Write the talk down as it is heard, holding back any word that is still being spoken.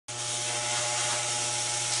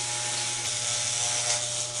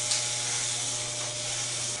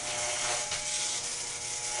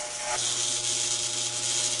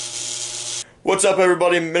What's up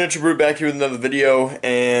everybody, Miniature Brew back here with another video,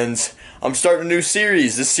 and I'm starting a new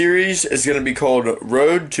series. This series is going to be called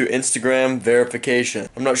Road to Instagram Verification.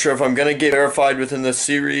 I'm not sure if I'm going to get verified within this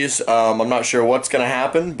series. I'm not sure what's going to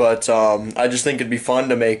happen, but I just think it'd be fun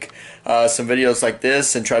to make some videos like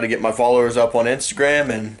this and try to get my followers up on Instagram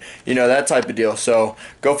and, you know, that type of deal. So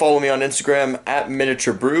go follow me on Instagram at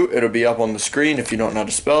Miniature Brew. It'll be up on the screen if you don't know how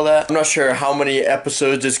to spell that. I'm not sure how many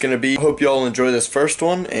episodes it's going to be. I hope you all enjoy this first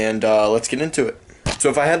one, and let's get into it. So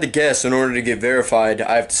if I had to guess, in order to get verified,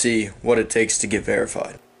 I have to see what it takes to get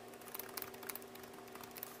verified.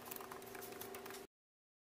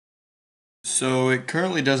 So it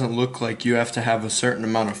currently doesn't look like you have to have a certain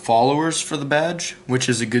amount of followers for the badge, which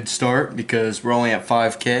is a good start because we're only at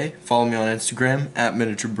 5K. Follow me on Instagram at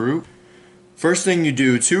Miniature Brew. First thing you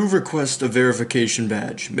do to request a verification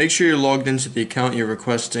badge, make sure you're logged into the account you're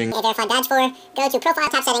requesting a verified badge for. Go to Profile,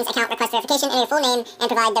 Tap Settings, Account Request Verification, enter your full name, and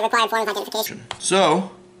provide the required form of identification.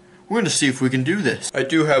 So, we're going to see if we can do this. I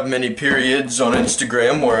do have many periods on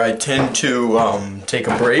Instagram where I tend to take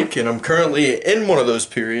a break, and I'm currently in one of those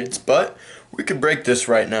periods, but we could break this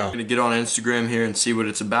right now. I'm going to get on Instagram here and see what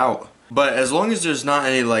it's about. But as long as there's not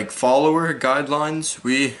any like follower guidelines,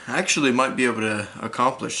 we actually might be able to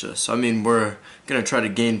accomplish this. I mean, we're gonna try to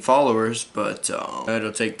gain followers, but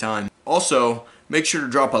it'll take time. Also, make sure to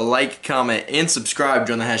drop a like, comment, and subscribe.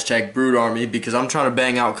 Join the hashtag Brood Army because I'm trying to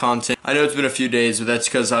bang out content. I know it's been a few days, but that's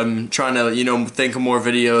because I'm trying to, you know, think of more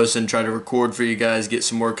videos and try to record for you guys, get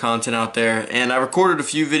some more content out there. And I recorded a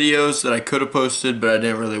few videos that I could have posted, but I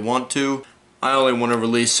didn't really want to. I only want to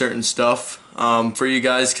release certain stuff for you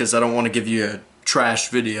guys because I don't want to give you a trash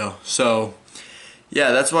video. So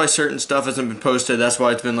yeah, that's why certain stuff hasn't been posted. That's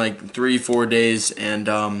why it's been like 3-4 days. And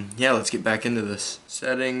yeah, let's get back into this.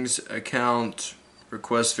 Settings, account,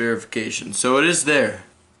 request verification. So it is there.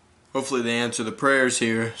 Hopefully they answer the prayers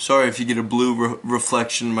here. Sorry if you get a blue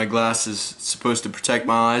reflection in my glasses. It's supposed to protect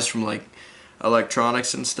my eyes from like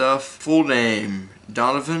electronics and stuff. Full name,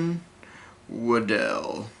 Donovan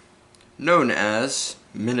Waddell, known as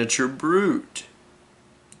Miniature Brute.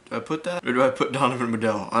 Do I put that? Or do I put Donovan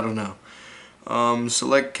Waddell? I don't know.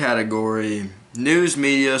 Select category. News,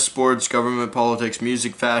 media, sports, government, politics,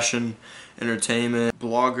 music, fashion, entertainment,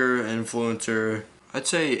 blogger, influencer. I'd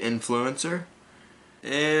say influencer.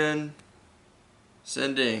 And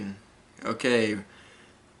sending. Okay.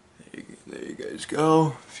 There you guys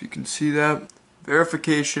go. If you can see that.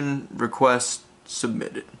 Verification request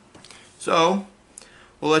submitted. So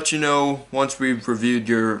we'll let you know once we've reviewed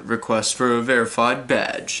your request for a verified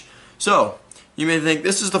badge. So, you may think,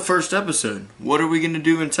 this is the first episode. What are we going to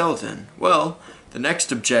do until then? Well, the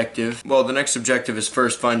next objective is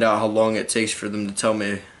first find out how long it takes for them to tell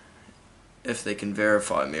me if they can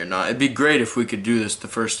verify me or not. It'd be great if we could do this the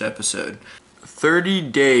first episode.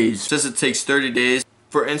 30 days. It says it takes 30 days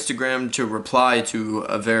for Instagram to reply to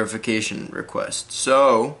a verification request.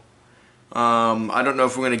 So I don't know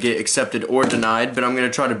if we're going to get accepted or denied, but I'm going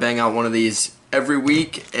to try to bang out one of these every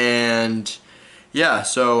week. And yeah,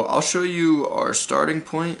 so I'll show you our starting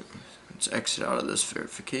point. Let's exit out of this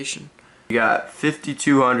verification. We got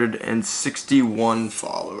 5,261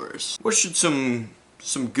 followers. What should some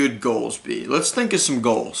good goals be? Let's think of some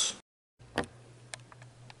goals.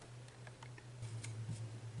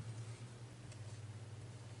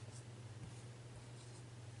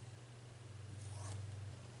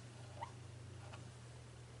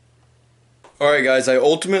 Alright guys, I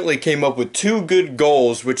ultimately came up with two good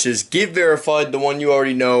goals, which is get verified, the one you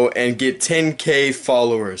already know, and get 10K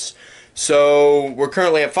followers. So we're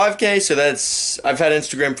currently at 5K, so I've had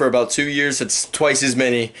Instagram for about 2 years. That's twice as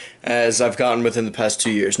many as I've gotten within the past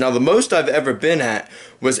 2 years. Now the most I've ever been at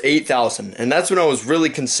was 8,000, and that's when I was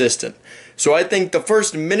really consistent. So I think the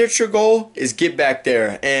first miniature goal is get back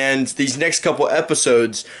there, and these next couple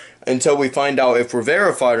episodes, until we find out if we're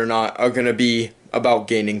verified or not, are going to be about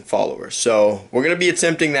gaining followers. So we're going to be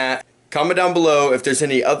attempting that. Comment down below if there's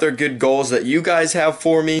any other good goals that you guys have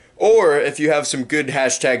for me, or if you have some good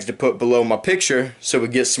hashtags to put below my picture so we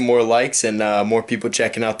get some more likes and more people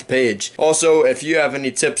checking out the page. Also, if you have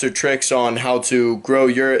any tips or tricks on how to grow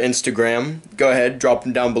your Instagram, go ahead, drop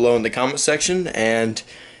them down below in the comment section, and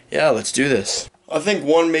yeah, let's do this. I think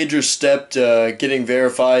one major step to getting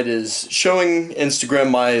verified is showing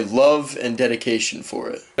Instagram my love and dedication for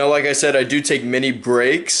it. Now, like I said, I do take many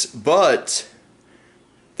breaks, but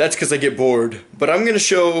that's because I get bored. But I'm going to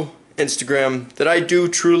show Instagram that I do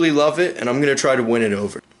truly love it, and I'm going to try to win it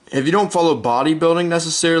over. If you don't follow bodybuilding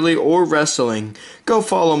necessarily or wrestling, go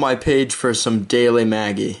follow my page for some daily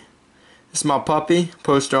Maggie. This is my puppy,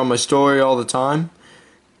 post her on my story all the time.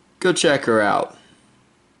 Go check her out.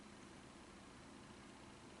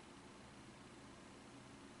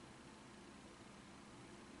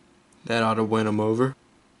 That ought to win him over.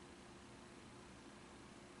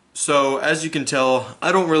 So, as you can tell,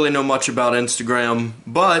 I don't really know much about Instagram,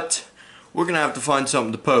 but we're gonna have to find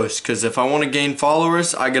something to post, because if I want to gain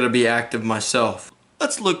followers, I gotta be active myself.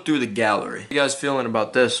 Let's look through the gallery. How you guys feeling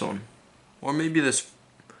about this one? Or maybe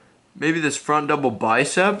this front double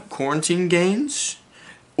bicep, quarantine gains?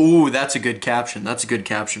 Ooh, that's a good caption. That's a good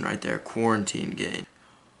caption right there, quarantine gain.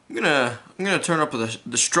 I'm gonna turn up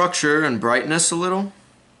the structure and brightness a little.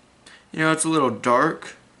 You know, it's a little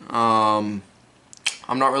dark. I'm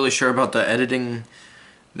not really sure about the editing,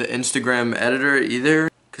 the Instagram editor either,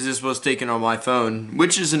 because this was taken on my phone,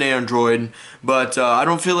 which is an Android, but I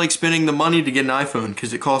don't feel like spending the money to get an iPhone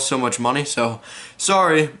because it costs so much money, so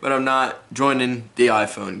sorry, but I'm not joining the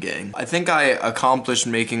iPhone gang. I think I accomplished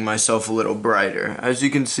making myself a little brighter. As you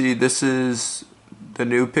can see, this is the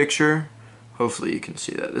new picture. Hopefully you can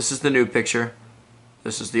see that. This is the new picture.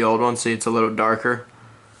 This is the old one. See, it's a little darker.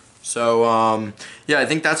 So, yeah, I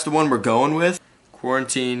think that's the one we're going with.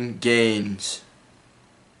 Quarantine gains.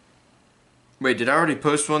 Wait, did I already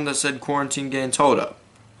post one that said quarantine gains? Hold up.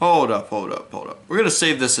 Hold up. We're going to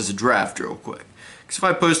save this as a draft real quick. Because if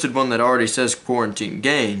I posted one that already says quarantine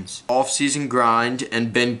gains, off-season grind,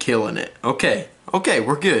 and been killing it. Okay,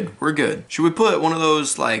 we're good. Should we put one of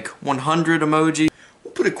those, like, 100 emoji?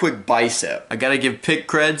 We'll put a quick bicep. I gotta give pick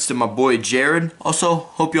creds to my boy Jared. Also,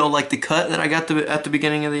 hope y'all like the cut that I got at the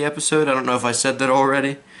beginning of the episode. I don't know if I said that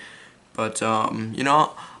already. But, you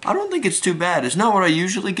know, I don't think it's too bad. It's not what I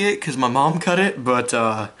usually get because my mom cut it, but,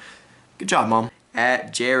 good job, Mom.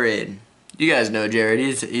 At Jared. You guys know Jared.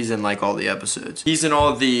 He's in, like, all the episodes. He's in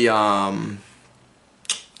all the,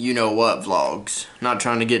 you know what vlogs. Not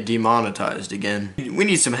trying to get demonetized again. We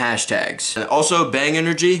need some hashtags. And also, Bang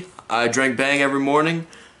Energy. I drink Bang every morning.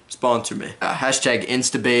 Sponsor me. Hashtag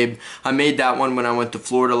InstaBabe. I made that one when I went to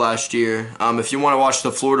Florida last year. If you want to watch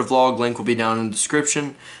the Florida vlog, link will be down in the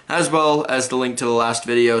description, as well as the link to the last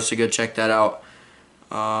video, so go check that out.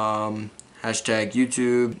 Hashtag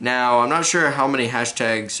YouTube. Now, I'm not sure how many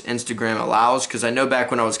hashtags Instagram allows, because I know back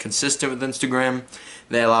when I was consistent with Instagram,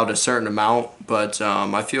 they allowed a certain amount, but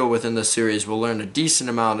I feel within this series we'll learn a decent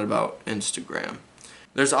amount about Instagram.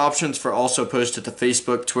 There's options for also post it to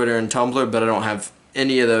Facebook, Twitter, and Tumblr, but I don't have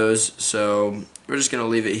any of those, so we're just gonna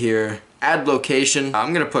leave it here. Add location.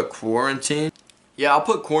 I'm gonna put quarantine. Yeah, I'll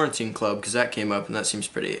put quarantine club because that came up and that seems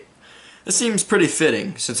pretty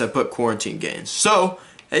fitting since I put quarantine gains. So,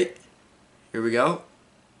 hey, here we go.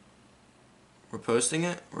 We're posting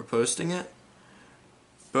it.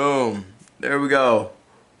 Boom. There we go.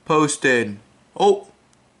 Posted. Oh,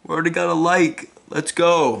 we already got a like. Let's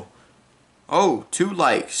go. Oh, 2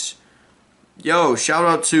 likes. Yo, shout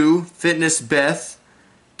out to Fitness Beth,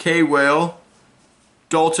 K Whale,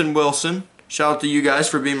 Dalton Wilson. Shout out to you guys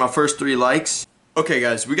for being my first 3 likes. Okay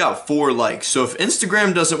guys, we got 4 likes. So if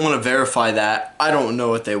Instagram doesn't want to verify that, I don't know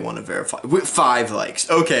what they want to verify. With 5 likes.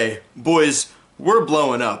 Okay, boys, we're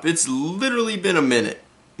blowing up. It's literally been a minute.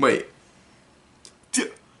 Wait.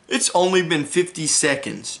 It's only been 50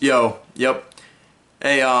 seconds. Yo, yep.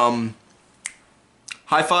 Hey,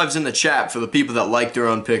 high fives in the chat for the people that like their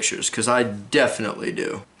own pictures, because I definitely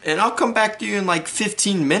do. And I'll come back to you in like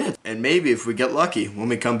 15 minutes. And maybe if we get lucky, when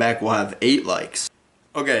we come back, we'll have 8 likes.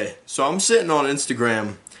 Okay, so I'm sitting on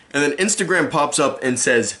Instagram, and then Instagram pops up and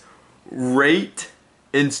says, rate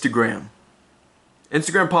Instagram.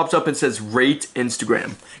 Instagram pops up and says, rate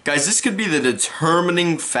Instagram. Guys, this could be the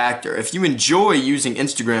determining factor. If you enjoy using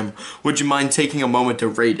Instagram, would you mind taking a moment to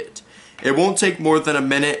rate it? It won't take more than a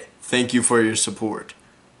minute. Thank you for your support.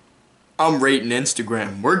 I'm rating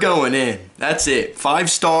Instagram. We're going in. That's it.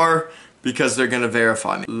 5-star because they're going to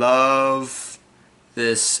verify me. Love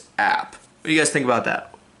this app. What do you guys think about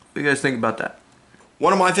that?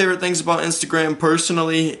 One of my favorite things about Instagram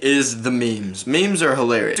personally is the memes. Memes are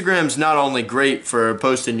hilarious. Instagram's not only great for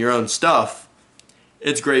posting your own stuff,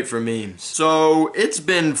 it's great for memes. So it's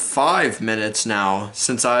been 5 minutes now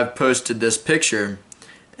since I've posted this picture,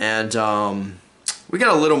 and we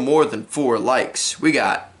got a little more than 4 likes. We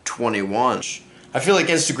got 21. I feel like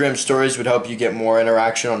Instagram stories would help you get more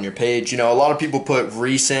interaction on your page. You know, a lot of people put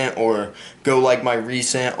recent or go like my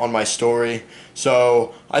recent on my story.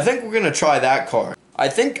 So I think we're gonna try that card. I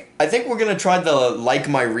think we're gonna try the like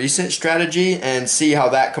my recent strategy and see how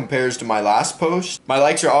that compares to my last post. My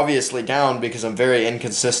likes are obviously down because I'm very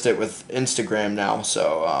inconsistent with Instagram now.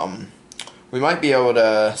 So we might be able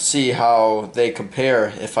to see how they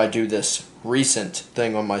compare if I do this recent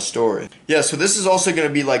thing on my story. Yeah, so this is also going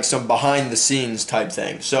to be like some behind the scenes type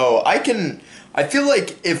thing. So I feel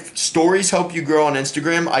like if stories help you grow on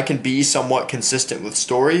Instagram, I can be somewhat consistent with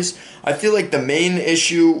stories. I feel like the main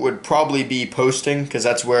issue would probably be posting, because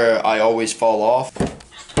that's where I always fall off.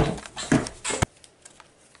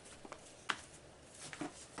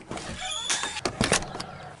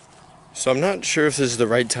 So I'm not sure if this is the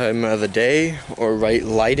right time of the day or right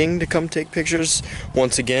lighting to come take pictures.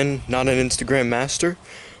 Once again, not an Instagram master,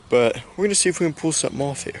 but we're gonna see if we can pull something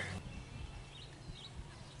off here.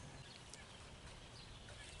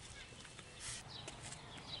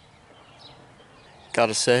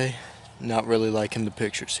 Gotta say, not really liking the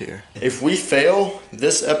pictures here. If we fail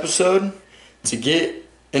this episode to get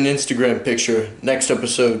an Instagram picture, next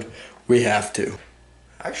episode we have to.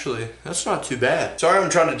 Actually, that's not too bad. Sorry I'm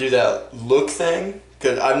trying to do that look thing,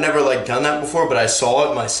 because I've never like done that before, but I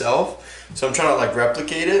saw it myself. So I'm trying to like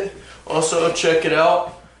replicate it. Also, check it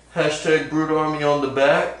out. Hashtag Brute Army on the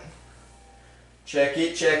back. Check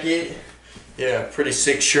it, check it. Yeah, pretty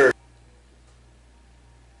sick shirt.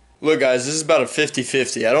 Look guys, this is about a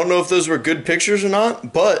 50-50. I don't know if those were good pictures or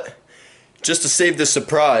not, but just to save the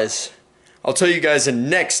surprise, I'll tell you guys in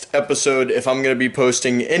next episode if I'm going to be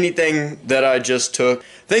posting anything that I just took.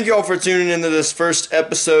 Thank you all for tuning into this first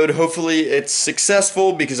episode. Hopefully it's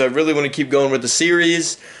successful, because I really want to keep going with the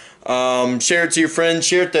series. Share it to your friends,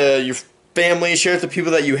 share it to your family, share it to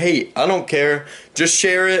people that you hate. I don't care. Just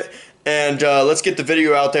share it, and let's get the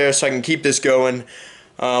video out there so I can keep this going.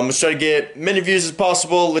 Let's try to get many views as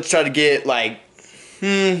possible. Let's try to get like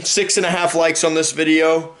 6.5 likes on this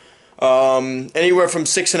video. Anywhere from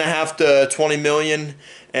 6.5 to 20 million,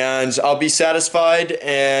 and I'll be satisfied.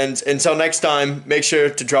 And until next time, make sure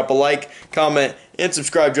to drop a like, comment, and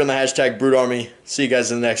subscribe. Join the hashtag Brute Army. See you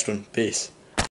guys in the next one. Peace.